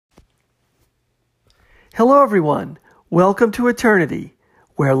Hello, everyone. Welcome to Eternity,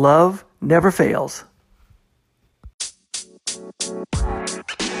 where love never fails.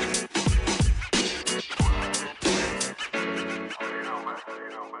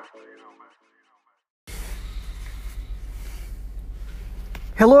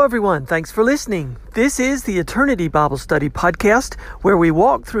 Hello, everyone. Thanks for listening. This is the Eternity Bible Study Podcast, where we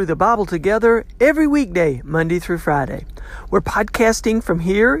walk through the Bible together every weekday, Monday through Friday. We're podcasting from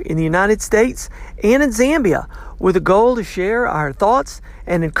here in the United States and in Zambia with a goal to share our thoughts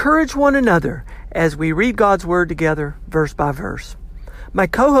and encourage one another as we read God's Word together, verse by verse. My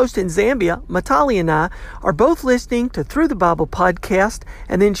co-host in Zambia, Matali, and I are both listening to Through the Bible podcast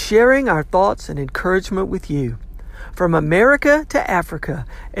and then sharing our thoughts and encouragement with you. From America to Africa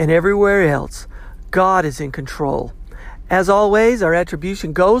and everywhere else, God is in control. As always, our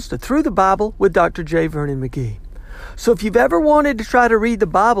attribution goes to Through the Bible with Dr. J. Vernon McGee. So if you've ever wanted to try to read the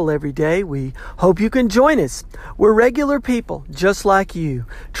Bible every day, we hope you can join us. We're regular people, just like you,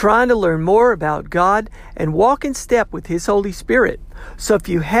 trying to learn more about God and walk in step with His Holy Spirit. So if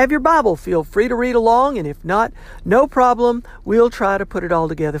you have your Bible, feel free to read along, and if not, no problem. We'll try to put it all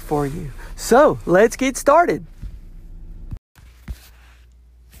together for you. So let's get started.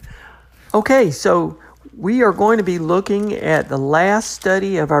 Okay, so we are going to be looking at the last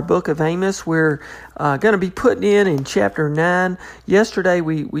study of our book of Amos. We're going to be putting in chapter 9. Yesterday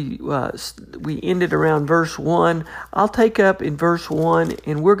we ended around verse 1. I'll take up in verse 1,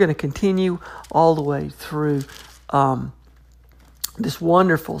 and we're going to continue all the way through this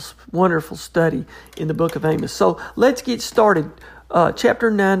wonderful study in the book of Amos. So let's get started. Chapter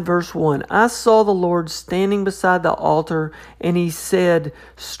 9, verse 1. I saw the Lord standing beside the altar, and He said,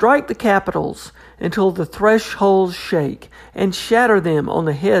 "Strike the capitals until the thresholds shake, and shatter them on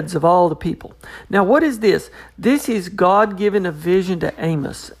the heads of all the people." Now, what is this? This is God giving a vision to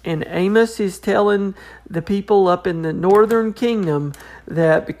Amos. And Amos is telling the people up in the northern kingdom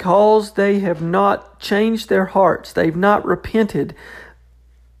that because they have not changed their hearts, they've not repented,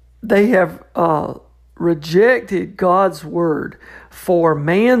 they have rejected God's word for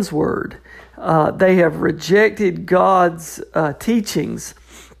man's word. They have rejected God's teachings.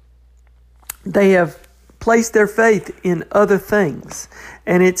 They have placed their faith in other things.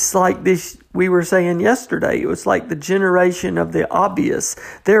 And it's like this, we were saying yesterday, it was like the generation of the obvious.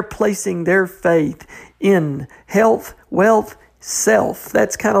 They're placing their faith in health, wealth, self.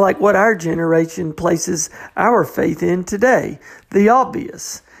 That's kind of like what our generation places our faith in today, the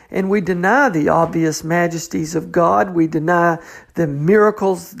obvious. And we deny the obvious majesties of God. We deny the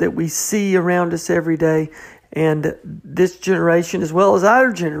miracles that we see around us every day. And this generation, as well as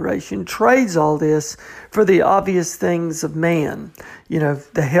our generation, trades all this for the obvious things of man. You know,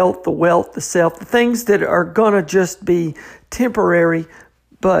 the health, the wealth, the self, the things that are going to just be temporary,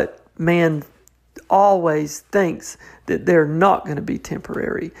 but man always thinks that they're not going to be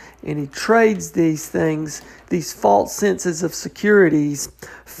temporary. And he trades these things, these false senses of securities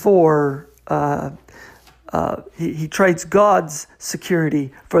for, he trades God's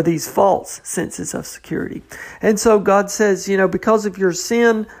security for these false senses of security. And so God says, because of your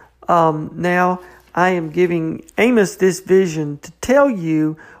sin, now I am giving Amos this vision to tell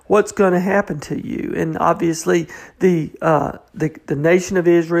you what's going to happen to you. And obviously the nation of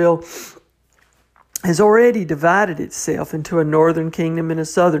Israel has already divided itself into a northern kingdom and a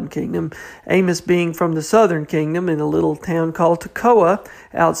southern kingdom. Amos being from the southern kingdom in a little town called Tekoa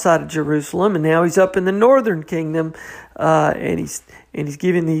outside of Jerusalem, and now he's up in the northern kingdom, and he's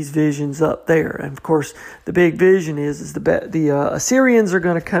giving these visions up there. And of course, the big vision is the Assyrians are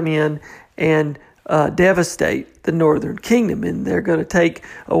going to come in and devastate the northern kingdom, and they're going to take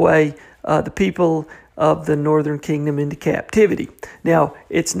away the people of the northern kingdom into captivity. Now,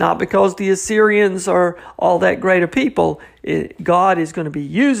 it's not because the Assyrians are all that great a people. God is going to be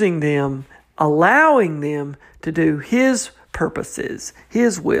using them, allowing them to do His purposes,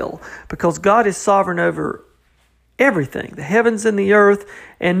 His will, because God is sovereign over everything, the heavens and the earth,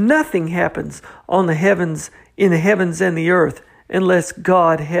 and nothing happens in the heavens and the earth unless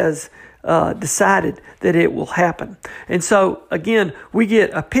God has decided that it will happen. And so, again, we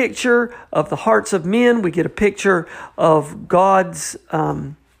get a picture of the hearts of men. We get a picture of God's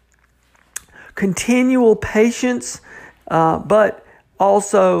continual patience, but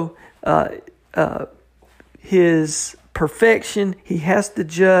also His perfection. He has to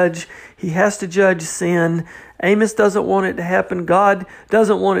judge. He has to judge sin. Amos doesn't want it to happen. God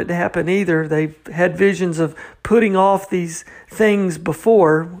doesn't want it to happen either. They've had visions of putting off these things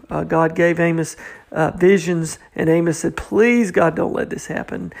before. God gave Amos visions, and Amos said, "Please, God, don't let this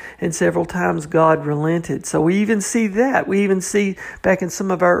happen." And several times God relented. So we even see that. We even see back in some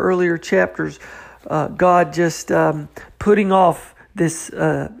of our earlier chapters God just putting off this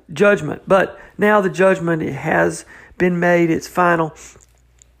judgment. But now the judgment has been made. It's final.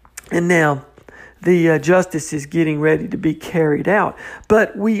 And now the justice is getting ready to be carried out.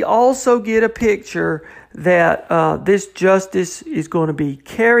 But we also get a picture that this justice is going to be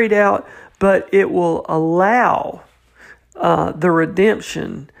carried out, but it will allow the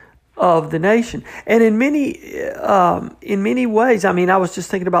redemption of the nation. And in many ways, I mean, I was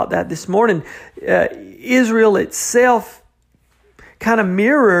just thinking about that this morning. Israel itself kind of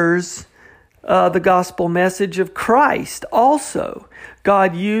mirrors the gospel message of Christ also.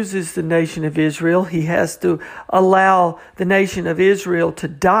 God uses the nation of Israel. He has to allow the nation of Israel to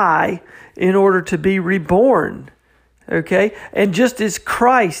die in order to be reborn. Okay? And just as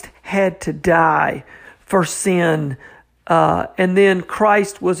Christ had to die for sin, and then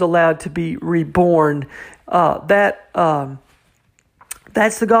Christ was allowed to be reborn, that's the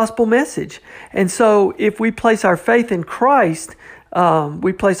gospel message. And so if we place our faith in Christ,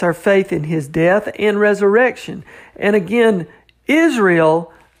 we place our faith in His death and resurrection. And again,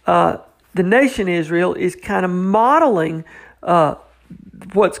 Israel, the nation Israel, is kind of modeling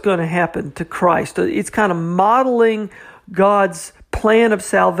what's going to happen to Christ. It's kind of modeling God's plan of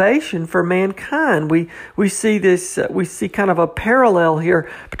salvation for mankind. We see this. We see kind of a parallel here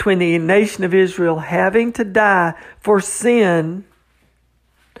between the nation of Israel having to die for sin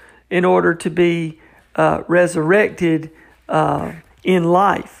in order to be resurrected in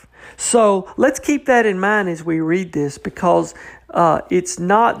life. So let's keep that in mind as we read this, because it's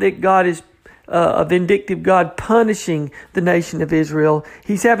not that God is a vindictive God punishing the nation of Israel.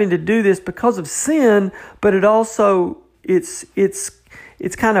 He's having to do this because of sin, but it also it's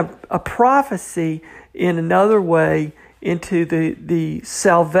kind of a prophecy in another way into the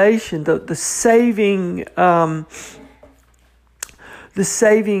salvation, the saving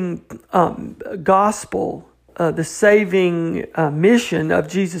gospel, the saving mission of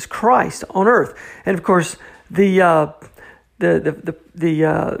Jesus Christ on earth. And of course, the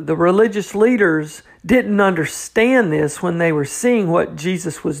religious leaders didn't understand this when they were seeing what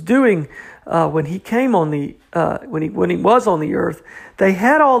Jesus was doing when he came on the when he was on the earth. They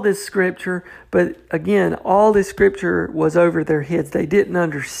had all this scripture, but again, all this scripture was over their heads. They didn't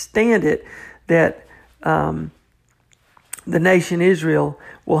understand it, that the nation Israel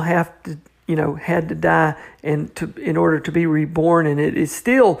will have to, had to die in order to be reborn. And it is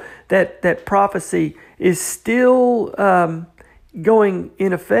still, that prophecy is still going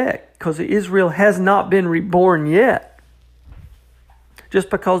in effect, because Israel has not been reborn yet. Just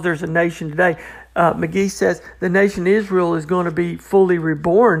because there's a nation today, McGee says the nation Israel is going to be fully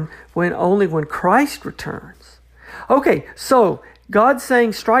reborn only when Christ returns. Okay, so God's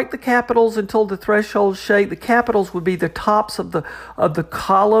saying, strike the capitals until the thresholds shake. The capitals would be the tops of the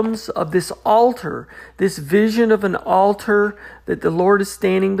columns of this altar, this vision of an altar that the Lord is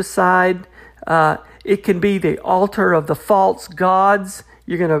standing beside. It can be the altar of the false gods.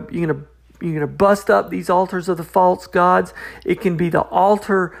 You're gonna bust up these altars of the false gods. It can be the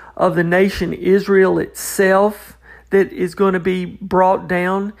altar of the nation Israel itself that is going to be brought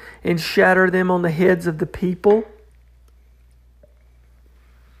down and shatter them on the heads of the people.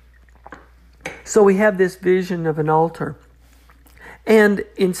 So we have this vision of an altar. And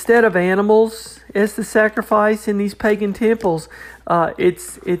instead of animals as the sacrifice in these pagan temples,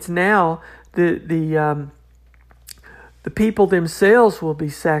 it's now the people themselves will be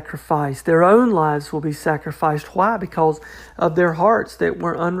sacrificed. Their own lives will be sacrificed. Why? Because of their hearts that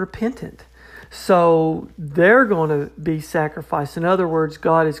were unrepentant. So they're going to be sacrificed. In other words,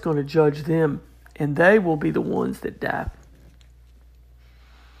 God is going to judge them, and they will be the ones that die.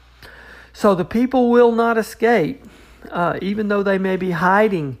 So the people will not escape, even though they may be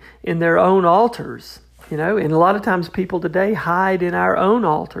hiding in their own altars. And a lot of times people today hide in our own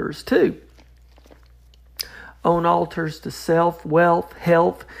altars too. Own altars to self, wealth,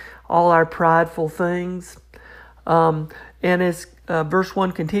 health, all our prideful things. And as verse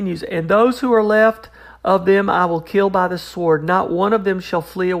 1 continues, and those who are left of them I will kill by the sword. Not one of them shall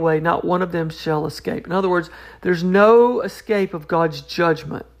flee away. Not one of them shall escape. In other words, there's no escape of God's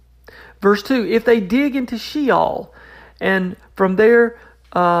judgment. Verse 2, if they dig into Sheol, and from there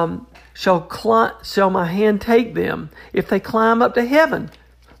shall my hand take them. If they climb up to heaven,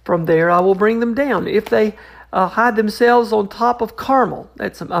 from there I will bring them down. If they hide themselves on top of Carmel,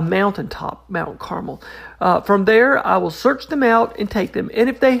 that's a mountaintop, Mount Carmel. From there I will search them out and take them. And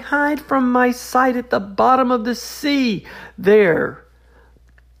if they hide from my sight at the bottom of the sea, there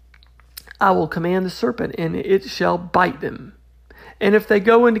I will command the serpent, and it shall bite them. And if they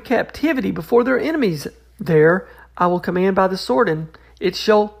go into captivity before their enemies, there I will command by the sword, and it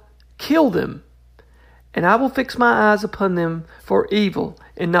shall kill them. and I will fix my eyes upon them for evil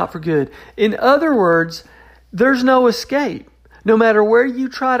and not for good. In other words, there's no escape. No matter where you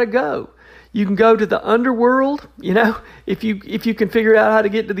try to go. You can go to the underworld, if you can figure out how to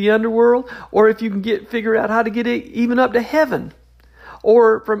get to the underworld, or if you can figure out how to get it even up to heaven,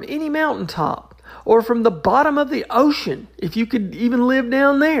 or from any mountaintop, or from the bottom of the ocean, if you could even live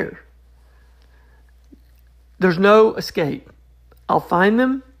down there. There's no escape. I'll find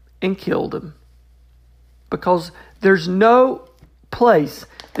them and kill them. Because there's no place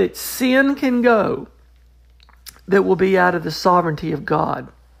that sin can go that will be out of the sovereignty of God.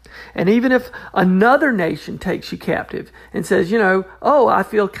 And even if another nation takes you captive and says, I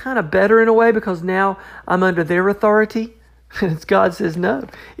feel kind of better in a way because now I'm under their authority. God says no.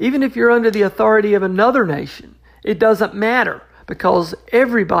 Even if you're under the authority of another nation, it doesn't matter because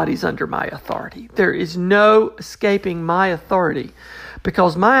everybody's under my authority. There is no escaping my authority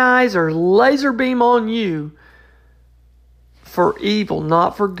because my eyes are laser beam on you for evil,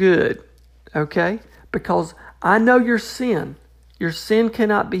 not for good. Okay? Because I know your sin. Your sin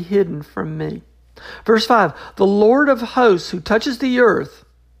cannot be hidden from me. Verse 5, the Lord of hosts who touches the earth,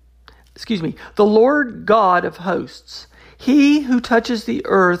 the Lord God of hosts, he who touches the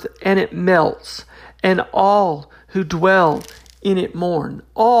earth and it melts, and all who dwell in it mourn.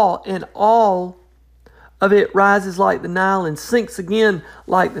 All of it rises like the Nile and sinks again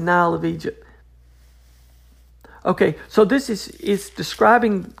like the Nile of Egypt. Okay, so this is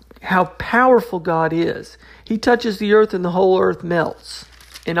describing how powerful God is. He touches the earth and the whole earth melts,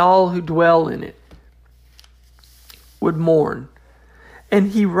 and all who dwell in it would mourn.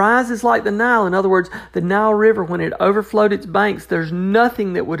 And he rises like the Nile. In other words, the Nile River, when it overflowed its banks, there's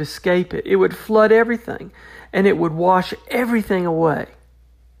nothing that would escape it. It would flood everything, and it would wash everything away.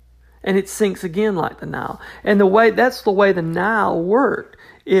 And it sinks again like the Nile. And that's the way the Nile worked.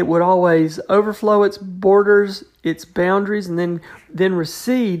 It would always overflow its borders, its boundaries, and then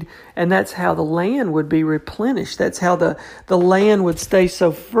recede. And that's how the land would be replenished. That's how the land would stay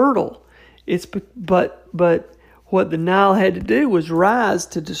so fertile. But what the Nile had to do was rise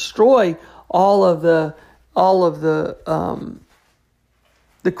to destroy all of the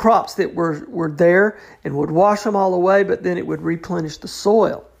crops that were there and would wash them all away. But then it would replenish the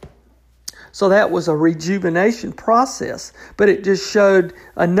soil. So that was a rejuvenation process, but it just showed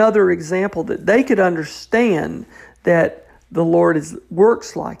another example that they could understand that the Lord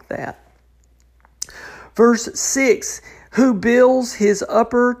works like that. Verse 6, who builds his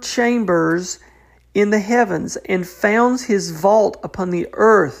upper chambers in the heavens and founds his vault upon the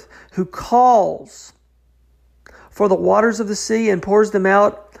earth, who calls for the waters of the sea and pours them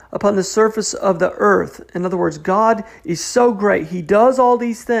out upon the surface of the earth. In other words, God is so great. He does all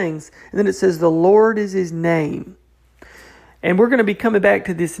these things. And then it says the Lord is his name. And we're going to be coming back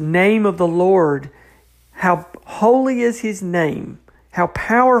to this name of the Lord. How holy is his name. How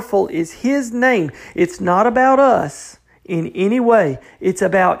powerful is his name. It's not about us in any way. It's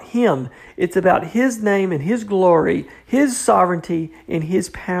about him. It's about his name and his glory, his sovereignty and his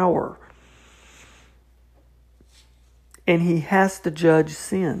power. And he has to judge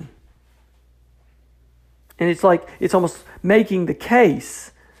sin. And it's almost making the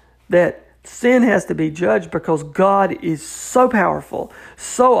case that sin has to be judged because God is so powerful,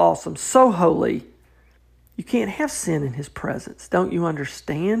 so awesome, so holy. You can't have sin in his presence. Don't you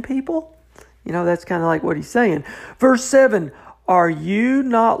understand, people? That's kind of like what he's saying. Verse 7, are you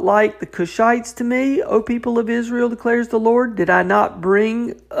not like the Cushites to me, O people of Israel, declares the Lord? Did I not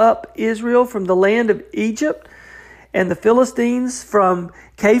bring up Israel from the land of Egypt? And the Philistines from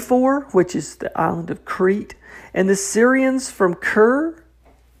Kaphor, which is the island of Crete, and the Syrians from Kir.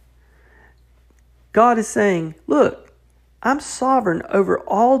 God is saying, look, I'm sovereign over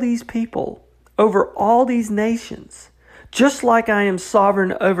all these people, over all these nations, just like I am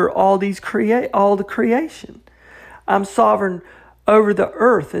sovereign over all the creation. I'm sovereign over the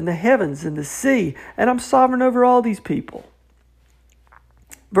earth and the heavens and the sea, and I'm sovereign over all these people.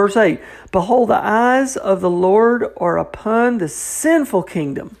 Verse 8, behold, the eyes of the Lord are upon the sinful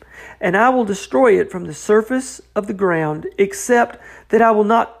kingdom, and I will destroy it from the surface of the ground, except that I will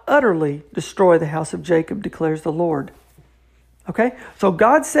not utterly destroy the house of Jacob, declares the Lord. Okay, so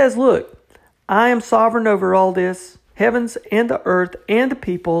God says, look, I am sovereign over all this, heavens and the earth and the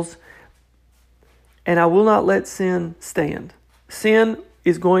peoples, and I will not let sin stand. Sin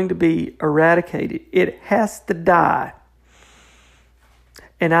is going to be eradicated. It has to die.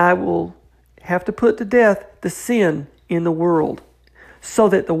 And I will have to put to death the sin in the world so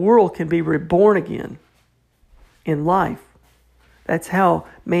that the world can be reborn again in life. That's how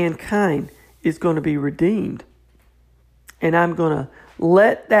mankind is going to be redeemed. And I'm going to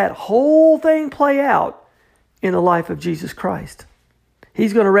let that whole thing play out in the life of Jesus Christ.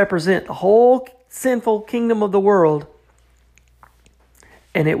 He's going to represent the whole sinful kingdom of the world,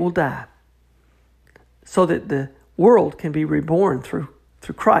 and it will die so that the world can be reborn through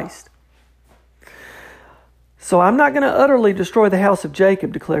Christ. So I'm not going to utterly destroy the house of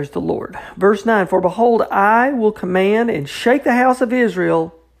Jacob, declares the Lord. Verse 9, for behold, I will command and shake the house of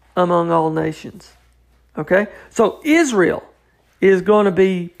Israel among all nations. Okay? So Israel is going to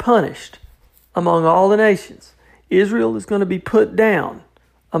be punished among all the nations. Israel is going to be put down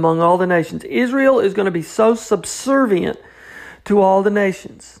among all the nations. Israel is going to be so subservient to all the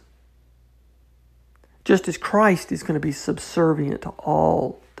nations, just as Christ is going to be subservient to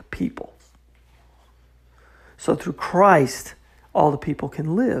all the people. So through Christ, all the people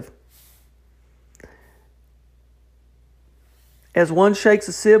can live. As one shakes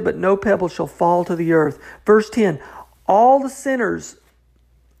a sieve, but no pebble shall fall to the earth. Verse 10, all the sinners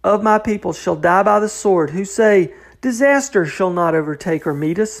of my people shall die by the sword, who say, disaster shall not overtake or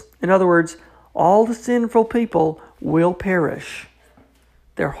meet us. In other words, all the sinful people will perish.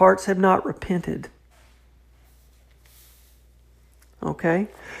 Their hearts have not repented. Okay,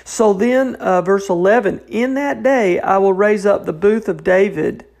 so then verse 11, in that day I will raise up the booth of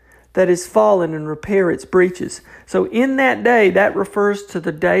David that is fallen and repair its breaches. So in that day, that refers to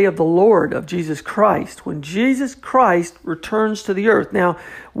the day of the Lord, of Jesus Christ, when Jesus Christ returns to the earth. Now,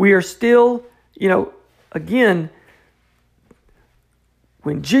 we are still, again,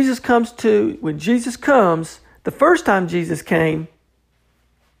 when Jesus comes, the first time Jesus came,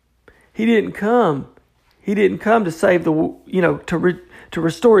 He didn't come to save to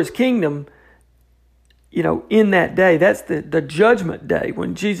restore His kingdom, in that day. That's the judgment day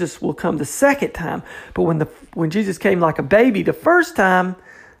when Jesus will come the second time. But when Jesus came like a baby the first time,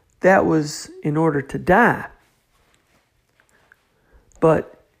 that was in order to die.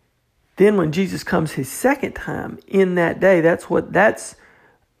 But then when Jesus comes His second time in that day,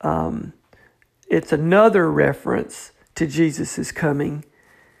 it's another reference to Jesus' coming.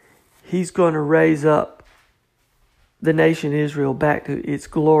 He's going to raise up the nation Israel back to its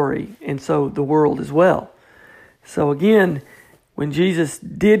glory, and so the world as well. So again, when Jesus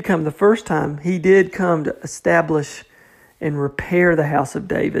did come the first time, He did come to establish and repair the house of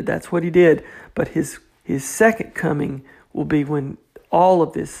David. That's what He did. But His second coming will be when all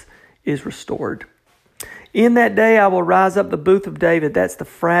of this is restored. In that day I will rise up the booth of David. That's the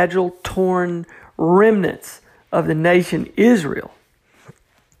fragile, torn remnants of the nation Israel,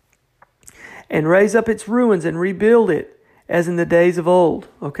 and raise up its ruins and rebuild it as in the days of old.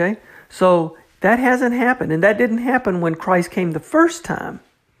 Okay? So that hasn't happened, and that didn't happen when Christ came the first time.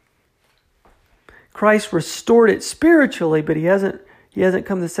 Christ restored it spiritually, but He hasn't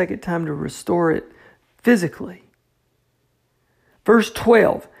come the second time to restore it physically. Verse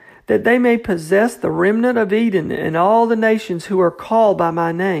 12, that they may possess the remnant of Eden and all the nations who are called by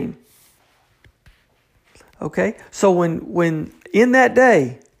my name. Okay? So when in that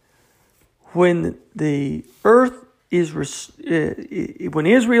day, when the earth is, when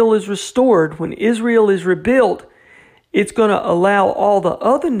Israel is restored, when Israel is rebuilt, it's going to allow all the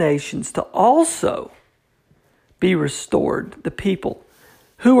other nations to also be restored, the people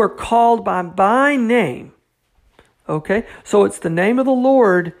who are called by my name. Okay? So it's the name of the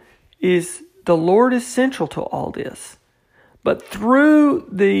Lord is central to all this. But through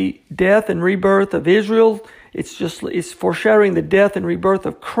the death and rebirth of Israel, it's foreshadowing the death and rebirth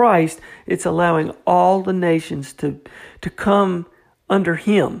of Christ. It's allowing all the nations to come under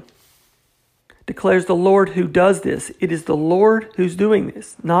Him. Declares the Lord who does this. It is the Lord who's doing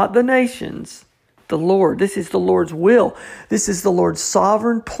this, not the nations. The Lord. This is the Lord's will. This is the Lord's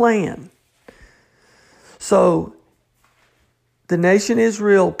sovereign plan. So the nation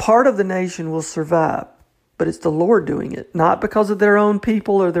Israel, part of the nation will survive. But it's the Lord doing it, not because of their own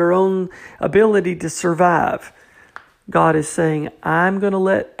people or their own ability to survive. God is saying, I'm going to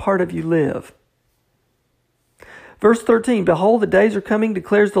let part of you live. Verse 13, behold, the days are coming,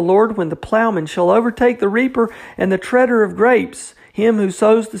 declares the Lord, when the plowman shall overtake the reaper and the treader of grapes, him who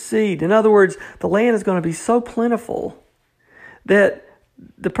sows the seed. In other words, the land is going to be so plentiful that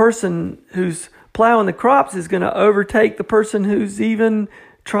the person who's plowing the crops is going to overtake the person who's even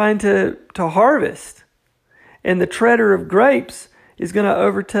trying to harvest. And the treader of grapes is going to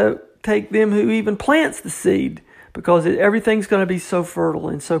overtake them who even plants the seed, because everything's going to be so fertile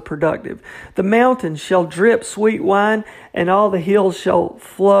and so productive. The mountains shall drip sweet wine, and all the hills shall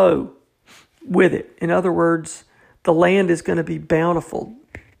flow with it. In other words, the land is going to be bountiful.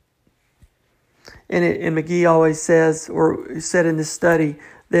 And McGee always says, or said in this study,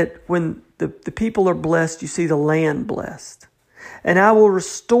 that when the people are blessed, you see the land blessed. and I will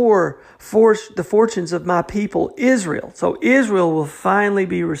restore the fortunes of my people, Israel. So Israel will finally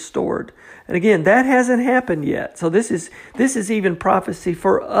be restored. And again, that hasn't happened yet. So this is even prophecy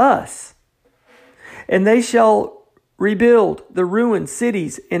for us. And they shall rebuild the ruined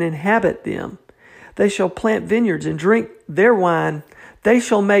cities and inhabit them. They shall plant vineyards and drink their wine. They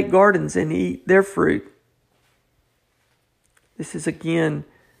shall make gardens and eat their fruit. This is again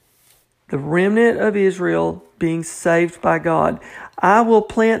the remnant of Israel being saved by God. I will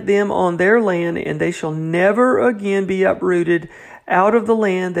plant them on their land, and they shall never again be uprooted out of the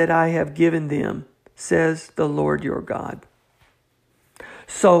land that I have given them, says the Lord your God.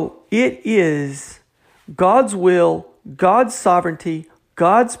 So it is God's will, God's sovereignty,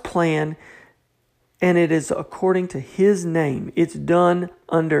 God's plan, and it is according to His name. It's done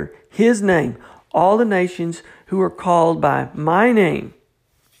under His name. All the nations who are called by my name.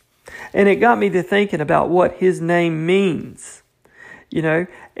 And it got me to thinking about what His name means.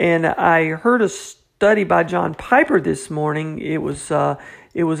 And I heard a study by John Piper this morning. It was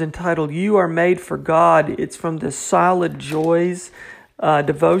entitled, "You Are Made for God." It's from the Solid Joys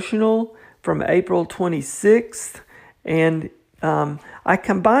devotional from April 26th. And I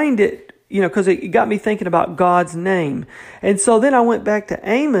combined it, because it got me thinking about God's name. And so then I went back to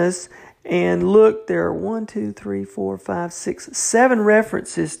Amos and look, there are 1, 2, 3, 4, 5, 6, 7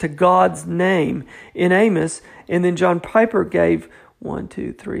 references to God's name in Amos. And then John Piper gave 1,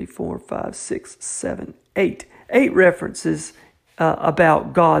 2, 3, 4, 5, 6, 7, 8 references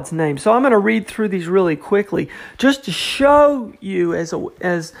about God's name. So I'm going to read through these really quickly just to show you, as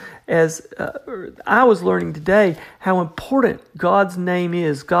I was learning today, how important God's name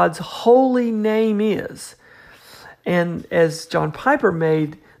is, God's holy name is. And as John Piper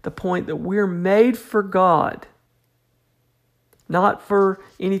made the point that we're made for God, not for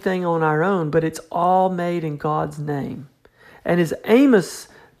anything on our own, but it's all made in God's name. And as Amos,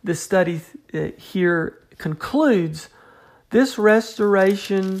 the study here concludes, this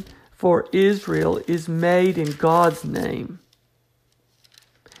restoration for Israel is made in God's name.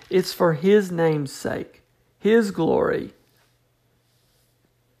 It's for His name's sake, His glory.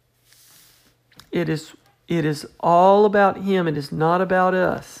 It is all about Him. It is not about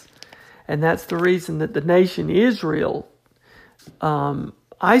us. And that's the reason that the nation Israel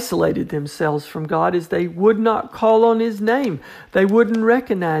isolated themselves from God, is they would not call on His name. They wouldn't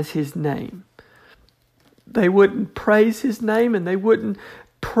recognize His name. They wouldn't praise His name, and they wouldn't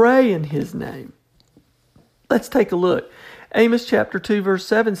pray in His name. Let's take a look. Amos chapter 2 verse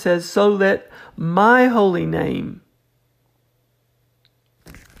 7 says, "So that my holy name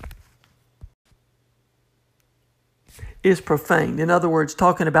is profaned." In other words,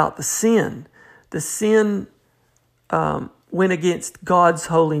 talking about the sin. The sin went against God's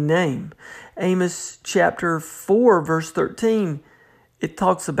holy name. Amos chapter 4 verse 13, it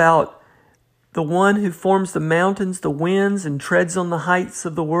talks about the one who forms the mountains, the winds, and treads on the heights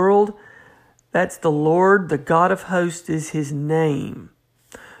of the world. That's the Lord, the God of hosts is His name.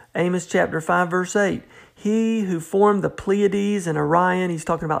 Amos chapter 5 verse 8, He who formed the Pleiades and Orion, he's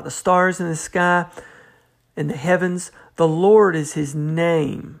talking about the stars in the sky and the heavens, the Lord is His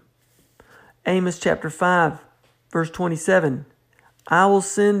name. Amos chapter 5 verse 27, I will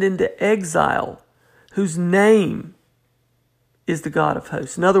send into exile whose name is the God of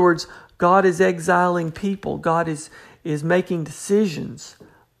hosts. In other words, God is exiling people. God is making decisions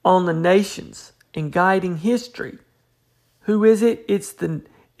on the nations and guiding history. Who is it? It's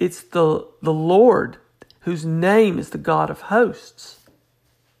the Lord, whose name is the God of hosts.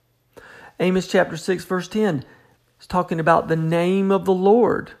 Amos chapter 6 verse 10 is talking about the name of the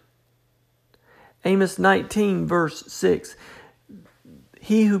Lord. Amos 19 verse 6,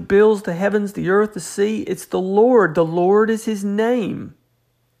 He who builds the heavens, the earth, the sea, it's the Lord. The Lord is His name.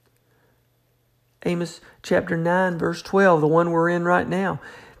 Amos chapter 9 verse 12, the one we're in right now.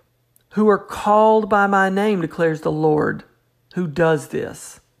 Who are called by my name, declares the Lord, who does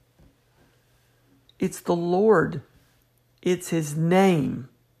this. It's the Lord. It's His name.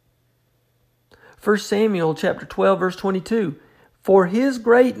 1 Samuel chapter 12 verse 22, for His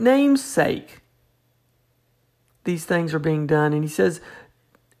great name's sake, these things are being done. And he says,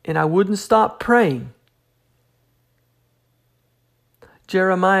 and I wouldn't stop praying.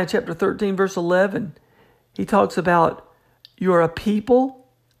 Jeremiah chapter 13 verse 11, he talks about you're a people,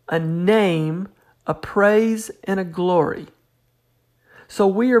 a name, a praise, and a glory. So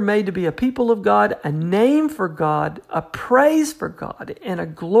we are made to be a people of God, a name for God, a praise for God, and a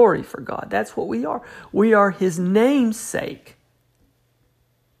glory for God. That's what we are. We are His name's sake.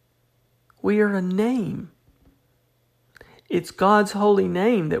 We are a name. It's God's holy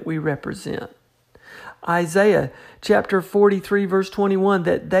name that we represent. Isaiah chapter 43 verse 21,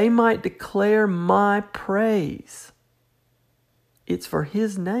 that they might declare my praise. It's for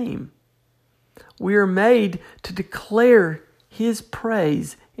His name. We are made to declare His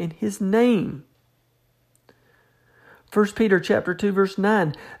praise in His name. 1 Peter chapter 2 verse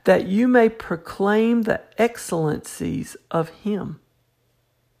 9, that you may proclaim the excellencies of Him.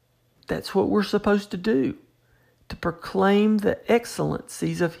 That's what we're supposed to do, to proclaim the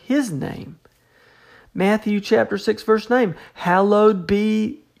excellencies of His name. Matthew chapter 6 verse 9, hallowed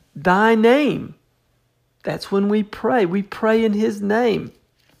be thy name. That's when we pray. We pray in His name.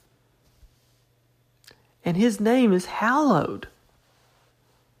 And His name is hallowed.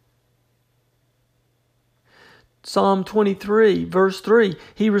 Psalm 23 verse 3,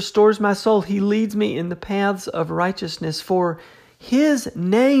 He restores my soul. He leads me in the paths of righteousness for His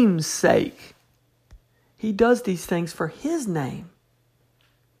name's sake. He does these things for His name.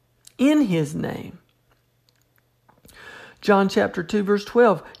 In His name. John chapter 2 verse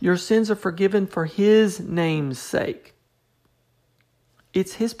 12, your sins are forgiven for His name's sake.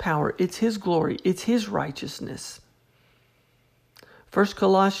 It's His power, it's His glory, it's His righteousness. 1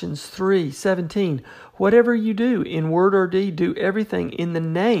 Colossians 3:17, whatever you do in word or deed, do everything in the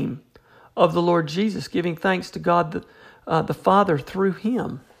name of the Lord Jesus, giving thanks to God the Father through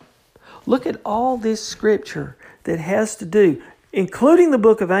Him. Look at all this scripture that has to do, including the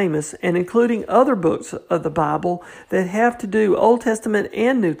book of Amos and including other books of the Bible that have to do, Old Testament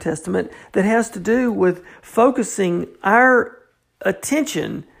and New Testament, that has to do with focusing our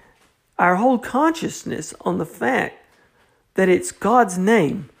attention, our whole consciousness on the fact that it's God's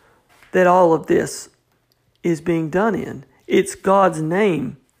name that all of this is being done in. It's God's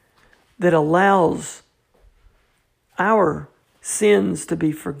name that allows our sins to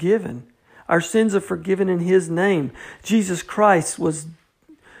be forgiven. Our sins are forgiven in His name. Jesus Christ was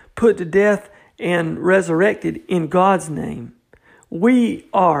put to death and resurrected in God's name. We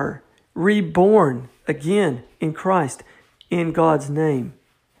are reborn again in Christ in God's name.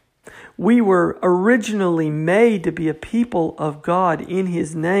 We were originally made to be a people of God in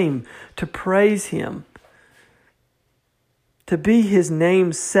His name, to praise Him, to be His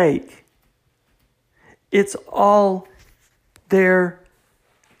name's sake. It's all there.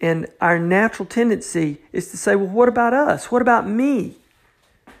 And our natural tendency is to say, well, what about us? What about me?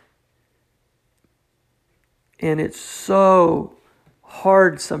 And it's so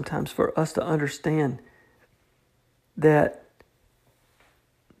hard sometimes for us to understand that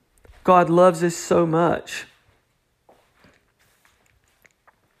God loves us so much.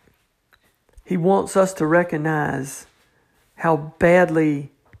 He wants us to recognize how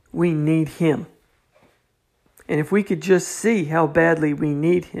badly we need Him. And if we could just see how badly we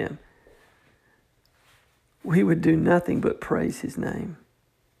need Him, we would do nothing but praise His name.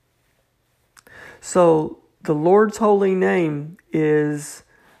 So the Lord's holy name is,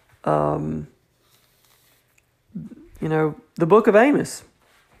 the book of Amos.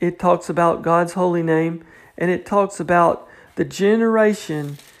 It talks about God's holy name, and it talks about the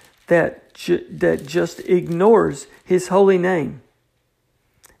generation that just ignores His holy name.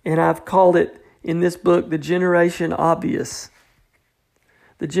 And I've called it in this book, the generation obvious.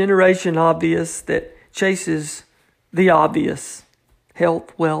 The generation obvious that chases the obvious.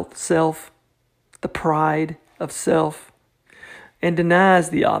 Health, wealth, self, the pride of self, and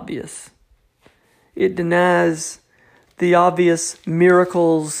denies the obvious. It denies the obvious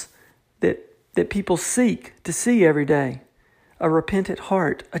miracles that people seek to see every day. A repentant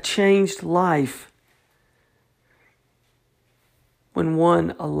heart, a changed life. When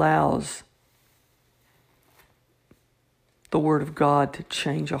one allows the Word of God to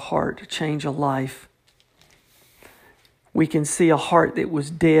change a heart, to change a life. We can see a heart that was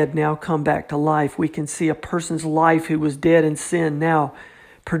dead now come back to life. We can see a person's life who was dead in sin now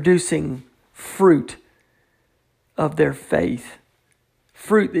producing fruit of their faith.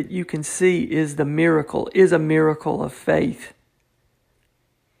 Fruit that you can see is a miracle of faith.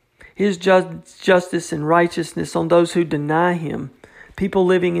 His justice and righteousness on those who deny Him. People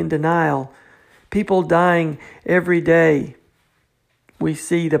living in denial. People dying every day. We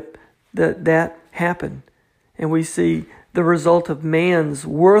see that happen. And we see the result of man's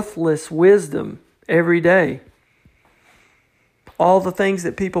worthless wisdom every day. All the things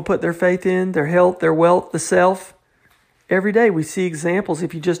that people put their faith in, their health, their wealth, the self. Every day we see examples,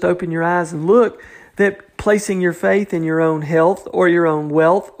 if you just open your eyes and look, that placing your faith in your own health or your own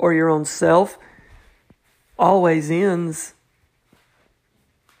wealth or your own self always ends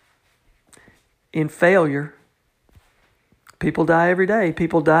in failure. People die every day.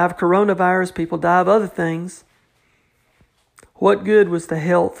 People die of coronavirus. People die of other things. What good was the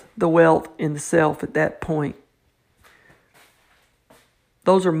health, the wealth, and the self at that point?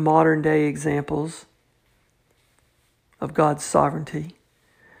 Those are modern day examples of God's sovereignty,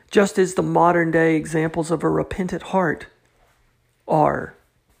 just as the modern day examples of a repentant heart are.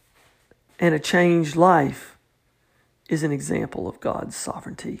 And a changed life is an example of God's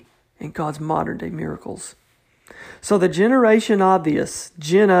sovereignty and God's modern day miracles. So the generation obvious,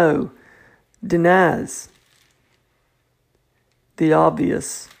 Gen O, denies the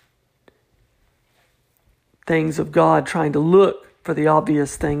obvious things of God, trying to look for the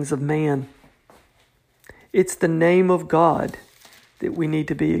obvious things of man. It's the name of God that we need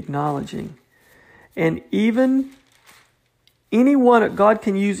to be acknowledging. And even God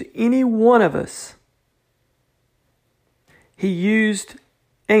can use any one of us. He used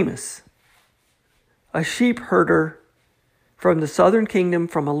Amos, a sheep herder from the southern kingdom,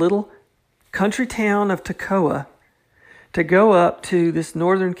 from a little country town of Tekoa, to go up to this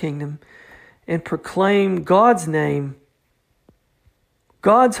northern kingdom and proclaim God's name,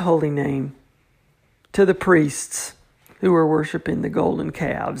 God's holy name, to the priests who were worshiping the golden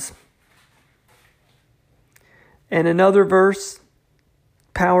calves. And another verse,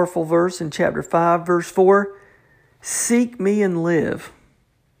 powerful verse in chapter 5, verse 4, seek me and live.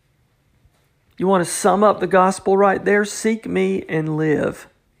 You want to sum up the gospel right there? Seek me and live.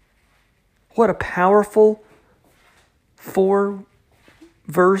 What a powerful four-word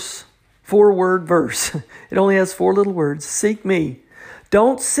verse. It only has 4 little words. Seek me.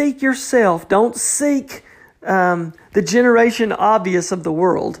 Don't seek yourself. Don't seek the generation obvious of the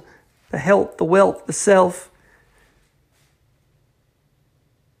world. The health, the wealth, the self.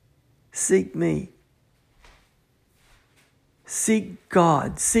 Seek me. Seek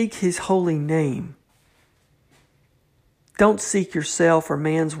God. Seek His holy name. Don't seek yourself or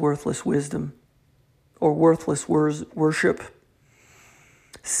man's worthless wisdom or worthless worship.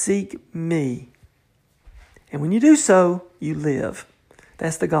 Seek me. And when you do so, you live.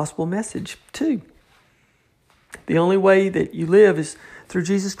 That's the gospel message too. The only way that you live is through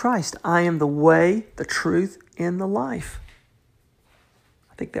Jesus Christ. I am the way, the truth, and the life.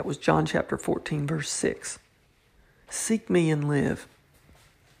 I think that was John chapter 14, verse 6. Seek me and live.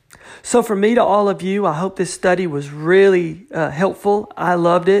 So from me to all of you, I hope this study was really helpful. I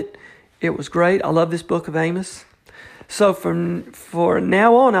loved it. It was great. I love this book of Amos. So for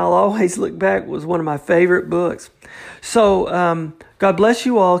now on, I'll always look back. It was one of my favorite books. So God bless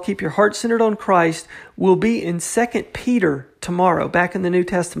you all. Keep your heart centered on Christ. We'll be in 2 Peter tomorrow, back in the New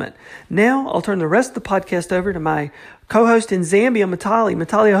Testament. Now, I'll turn the rest of the podcast over to my co-host in Zambia, Matali.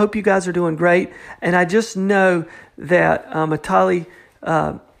 Matali, I hope you guys are doing great. And I just know that Matali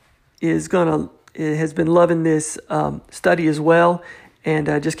has been loving this study as well. And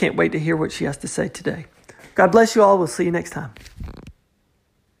I just can't wait to hear what she has to say today. God bless you all. We'll see you next time.